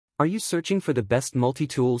Are you searching for the best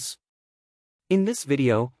multi-tools? In this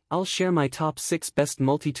video, I'll share my top 6 best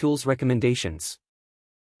multi-tools recommendations,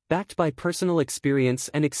 backed by personal experience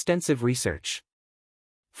and extensive research.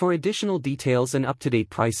 For additional details and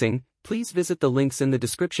up-to-date pricing, please visit the links in the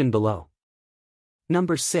description below.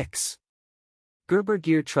 Number 6. Gerber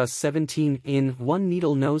Gear Truss 17-in-1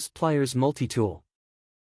 Needle Nose Pliers Multi-Tool.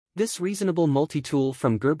 This reasonable multi-tool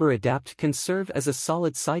from Gerber Adapt can serve as a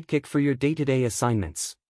solid sidekick for your day-to-day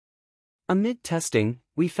assignments. Amid testing,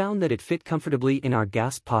 we found that it fit comfortably in our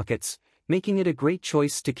gasp pockets, making it a great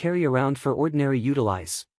choice to carry around for ordinary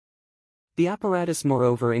utilize. The apparatus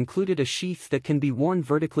moreover included a sheath that can be worn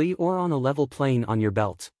vertically or on a level plane on your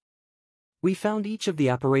belt. We found each of the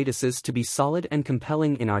apparatuses to be solid and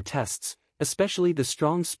compelling in our tests, especially the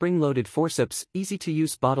strong spring-loaded forceps,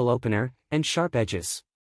 easy-to-use bottle opener, and sharp edges.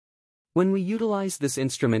 When we utilized this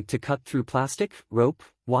instrument to cut through plastic, rope,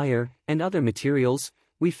 wire, and other materials,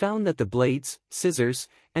 we found that the blades, scissors,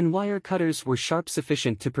 and wire cutters were sharp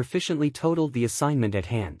sufficient to proficiently total the assignment at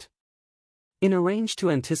hand. In a range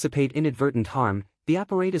to anticipate inadvertent harm, the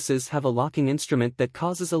apparatuses have a locking instrument that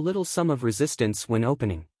causes a little sum of resistance when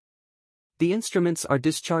opening. The instruments are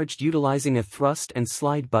discharged utilizing a thrust and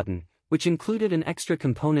slide button, which included an extra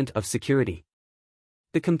component of security.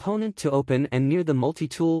 The component to open and near the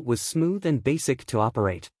multi-tool was smooth and basic to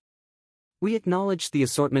operate. We acknowledged the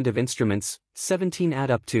assortment of instruments, 17 add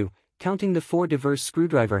up to, counting the 4 diverse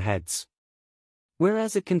screwdriver heads.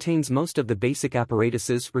 Whereas it contains most of the basic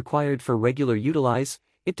apparatuses required for regular utilize,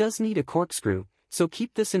 it does need a corkscrew, so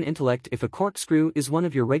keep this in intellect if a corkscrew is one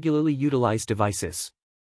of your regularly utilized devices.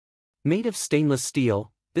 Made of stainless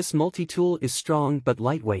steel, this multi-tool is strong but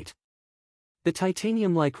lightweight. The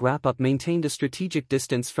titanium-like wrap-up maintained a strategic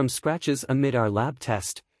distance from scratches amid our lab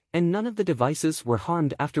test, and none of the devices were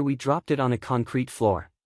harmed after we dropped it on a concrete floor.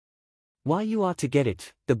 Why you ought to get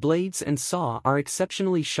it: the blades and saw are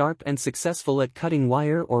exceptionally sharp and successful at cutting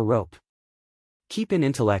wire or rope. Keep in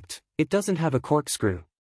intellect, it doesn't have a corkscrew.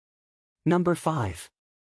 Number 5.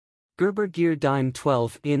 Gerber Gear Dime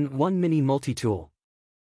 12-in-1 Mini Multi-Tool.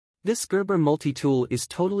 This Gerber multi-tool is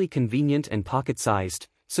totally convenient and pocket-sized,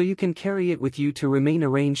 so you can carry it with you to remain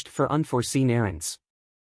arranged for unforeseen errands.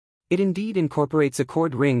 It indeed incorporates a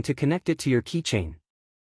cord ring to connect it to your keychain.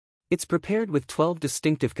 It's prepared with 12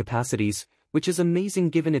 distinctive capacities, which is amazing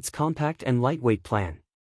given its compact and lightweight plan.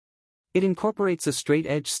 It incorporates a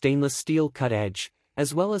straight-edge stainless steel cut edge,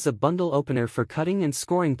 as well as a bundle opener for cutting and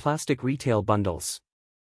scoring plastic retail bundles.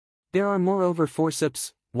 There are moreover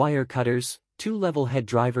forceps, wire cutters, 2 level head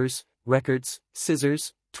drivers, records,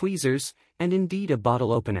 scissors, tweezers, and indeed a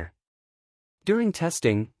bottle opener. During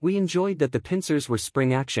testing, we enjoyed that the pincers were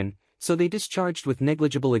spring action, so they discharged with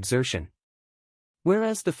negligible exertion.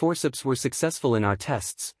 Whereas the forceps were successful in our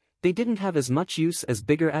tests, they didn't have as much use as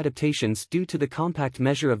bigger adaptations due to the compact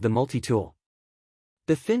measure of the multi-tool.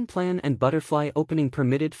 The thin plan and butterfly opening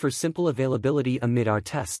permitted for simple availability amid our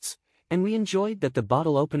tests, and we enjoyed that the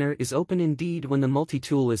bottle opener is open indeed when the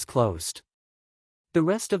multi-tool is closed. The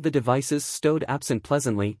rest of the devices stowed absent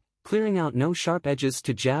pleasantly, clearing out no sharp edges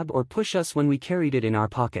to jab or push us when we carried it in our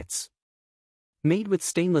pockets. Made with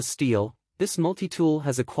stainless steel, this multi-tool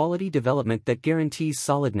has a quality development that guarantees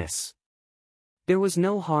solidness. There was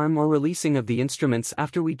no harm or releasing of the instruments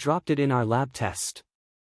after we dropped it in our lab test.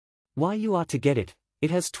 Why you ought to get it: it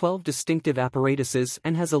has 12 distinctive apparatuses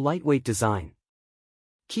and has a lightweight design.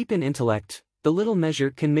 Keep in intellect, the little measure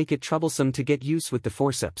can make it troublesome to get use with the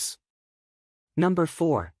forceps. Number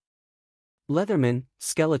 4. Leatherman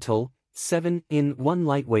Skeletal 7-in-1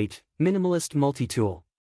 Lightweight, Minimalist Multi-Tool.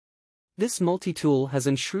 This multi-tool has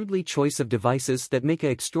a shrewdly choice of devices that make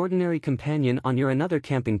an extraordinary companion on your another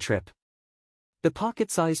camping trip. The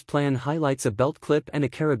pocket-sized plan highlights a belt clip and a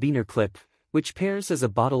carabiner clip, which pairs as a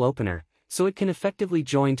bottle opener, so it can effectively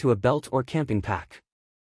join to a belt or camping pack.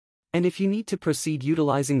 And if you need to proceed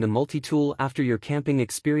utilizing the multi-tool after your camping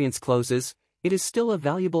experience closes, it is still a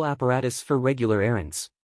valuable apparatus for regular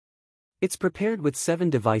errands. It's prepared with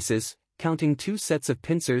 7 devices, counting 2 sets of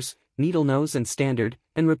pincers, needle nose and standard,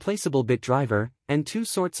 and replaceable bit driver, and 2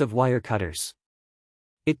 sorts of wire cutters.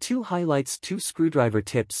 It too highlights 2 screwdriver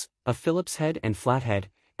tips, a Phillips head and flathead,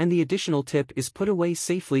 and the additional tip is put away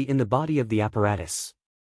safely in the body of the apparatus.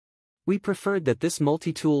 We preferred that this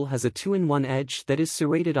multi-tool has a 2-in-1 edge that is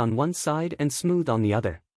serrated on one side and smooth on the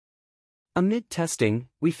other. Amid testing,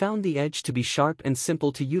 we found the edge to be sharp and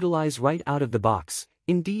simple to utilize right out of the box,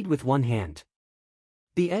 indeed with one hand.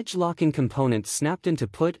 The edge locking component snapped into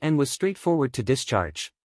put and was straightforward to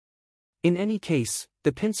discharge. In any case,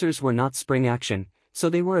 the pincers were not spring action, so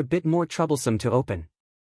they were a bit more troublesome to open.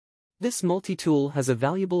 This multi-tool has a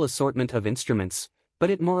valuable assortment of instruments, but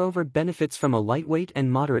it moreover benefits from a lightweight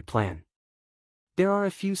and moderate plan. There are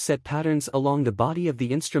a few set patterns along the body of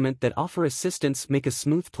the instrument that offer assistance make a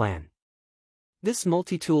smooth plan. This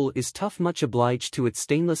multi-tool is tough, much obliged to its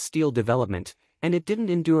stainless steel development, and it didn't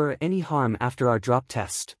endure any harm after our drop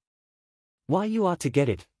test. Why you ought to get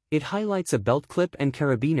it: it highlights a belt clip and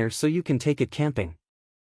carabiner so you can take it camping.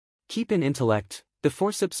 Keep in intellect, the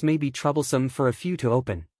forceps may be troublesome for a few to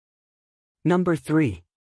open. Number 3.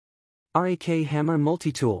 RAK Hammer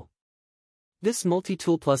Multi-Tool. This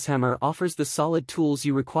multi-tool plus hammer offers the solid tools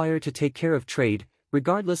you require to take care of trade,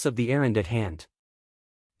 regardless of the errand at hand.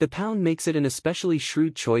 The pound makes it an especially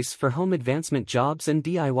shrewd choice for home advancement jobs and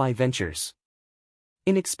DIY ventures.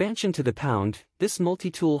 In expansion to the pound, this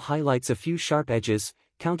multi-tool highlights a few sharp edges,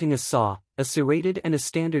 counting a saw, a serrated and a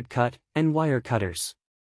standard cut, and wire cutters.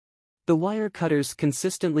 The wire cutters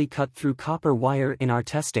consistently cut through copper wire in our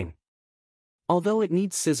testing. Although it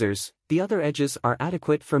needs scissors, the other edges are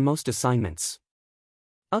adequate for most assignments.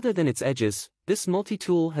 Other than its edges, this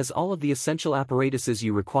multi-tool has all of the essential apparatuses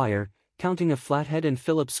you require, counting a flathead and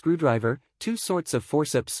Phillips screwdriver, 2 sorts of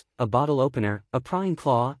forceps, a bottle opener, a prying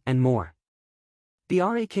claw, and more. The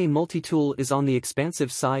RAK multi-tool is on the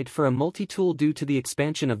expansive side for a multi-tool due to the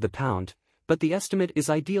expansion of the pound, but the estimate is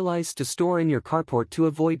idealized to store in your carport to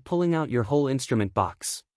avoid pulling out your whole instrument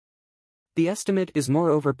box. The estimate is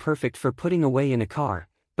moreover perfect for putting away in a car,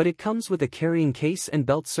 but it comes with a carrying case and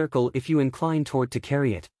belt circle if you incline toward to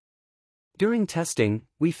carry it. During testing,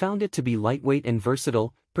 we found it to be lightweight and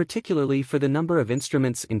versatile, particularly for the number of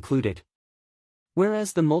instruments included.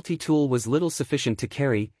 Whereas the multi-tool was little sufficient to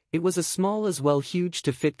carry, it was a small as well huge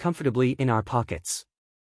to fit comfortably in our pockets.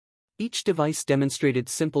 Each device demonstrated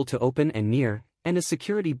simple to open and near, and a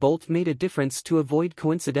security bolt made a difference to avoid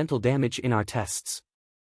coincidental damage in our tests.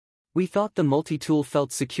 We thought the multi-tool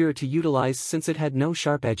felt secure to utilize since it had no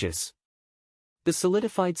sharp edges. The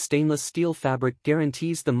solidified stainless steel fabric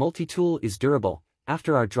guarantees the multi-tool is durable.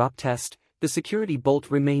 After our drop test, the security bolt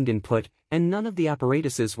remained input, and none of the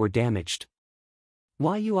apparatuses were damaged.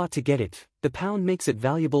 Why you ought to get it: the pound makes it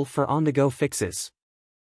valuable for on-the-go fixes.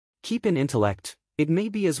 Keep in intellect, it may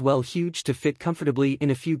be as well huge to fit comfortably in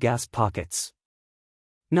a few gasp pockets.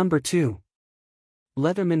 Number 2.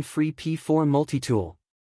 Leatherman Free P4 Multi-Tool.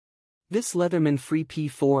 This Leatherman Free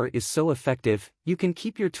P4 is so effective, you can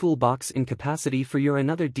keep your toolbox in capacity for your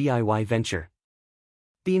another DIY venture.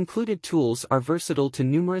 The included tools are versatile to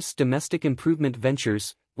numerous domestic improvement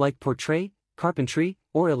ventures, like portrait, carpentry,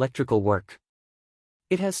 or electrical work.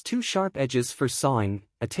 It has 2 sharp edges for sawing,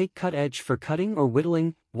 a take-cut edge for cutting or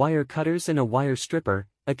whittling, wire cutters and a wire stripper,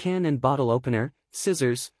 a can and bottle opener,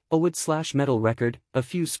 scissors, a wood/metal record, a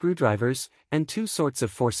few screwdrivers, and 2 sorts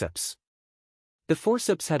of forceps. The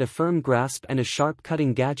forceps had a firm grasp and a sharp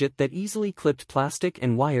cutting gadget that easily clipped plastic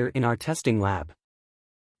and wire in our testing lab.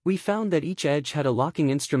 We found that each edge had a locking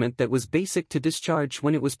instrument that was basic to discharge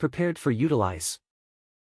when it was prepared for utilize.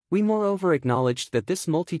 We moreover acknowledged that this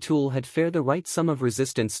multi-tool had fair the right sum of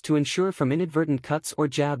resistance to ensure from inadvertent cuts or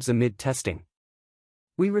jabs amid testing.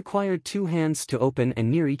 We required 2 hands to open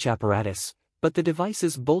and near each apparatus, but the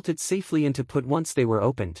devices bolted safely into put once they were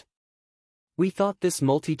opened. We thought this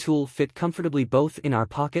multi-tool fit comfortably both in our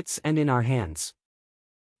pockets and in our hands.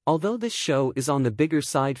 Although this show is on the bigger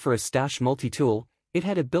side for a stash multi-tool, it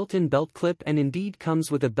had a built-in belt clip and indeed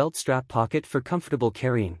comes with a belt strap pocket for comfortable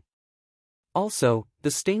carrying. Also,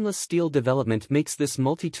 the stainless steel development makes this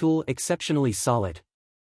multi-tool exceptionally solid.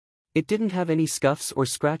 It didn't have any scuffs or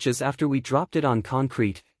scratches after we dropped it on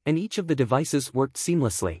concrete, and each of the devices worked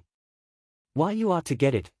seamlessly. Why you ought to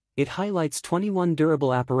get it: it highlights 21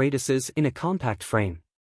 durable apparatuses in a compact frame.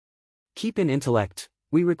 Keep in intellect,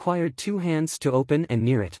 we required 2 hands to open and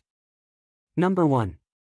near it. Number 1.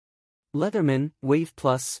 Leatherman Wave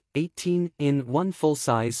Plus 18-in-1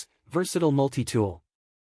 full-size, versatile multi-tool.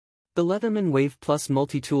 The Leatherman Wave Plus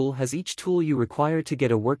multi-tool has each tool you require to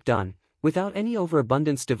get a work done, without any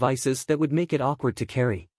overabundance devices that would make it awkward to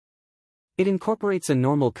carry. It incorporates a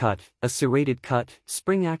normal cut, a serrated cut,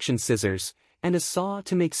 spring-action scissors, and a saw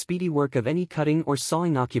to make speedy work of any cutting or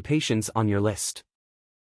sawing occupations on your list.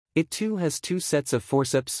 It too has 2 sets of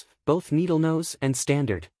forceps, both needle nose and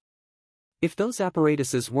standard. If those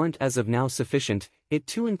apparatuses weren't as of now sufficient, it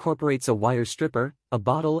too incorporates a wire stripper, a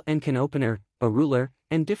bottle and can opener, a ruler,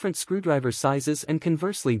 and different screwdriver sizes and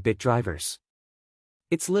conversely bit drivers.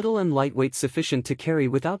 It's little and lightweight, sufficient to carry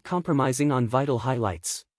without compromising on vital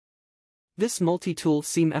highlights. This multi-tool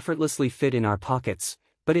seemed effortlessly fit in our pockets,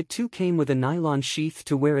 but it too came with a nylon sheath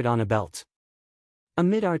to wear it on a belt.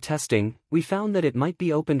 Amid our testing, we found that it might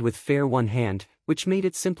be opened with fair one hand, which made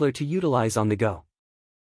it simpler to utilize on the go.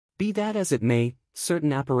 Be that as it may,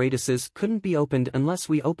 certain apparatuses couldn't be opened unless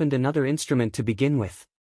we opened another instrument to begin with.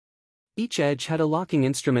 Each edge had a locking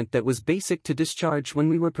instrument that was basic to discharge when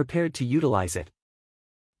we were prepared to utilize it.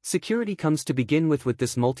 Security comes to begin with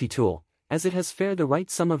this multi-tool, as it has the right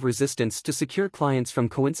sum of resistance to secure clients from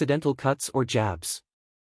coincidental cuts or jabs.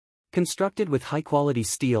 Constructed with high-quality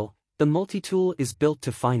steel, the multi-tool is built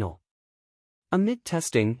to final. Amid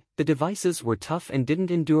testing, the devices were tough and didn't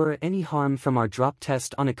endure any harm from our drop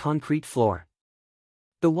test on a concrete floor.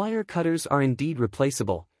 The wire cutters are indeed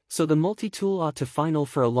replaceable, so the multi-tool ought to final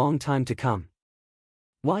for a long time to come.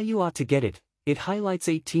 Why you ought to get it? It highlights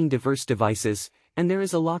 18 diverse devices, and there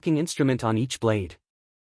is a locking instrument on each blade.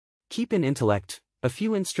 Keep in intellect, a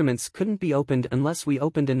few instruments couldn't be opened unless we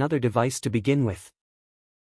opened another device to begin with.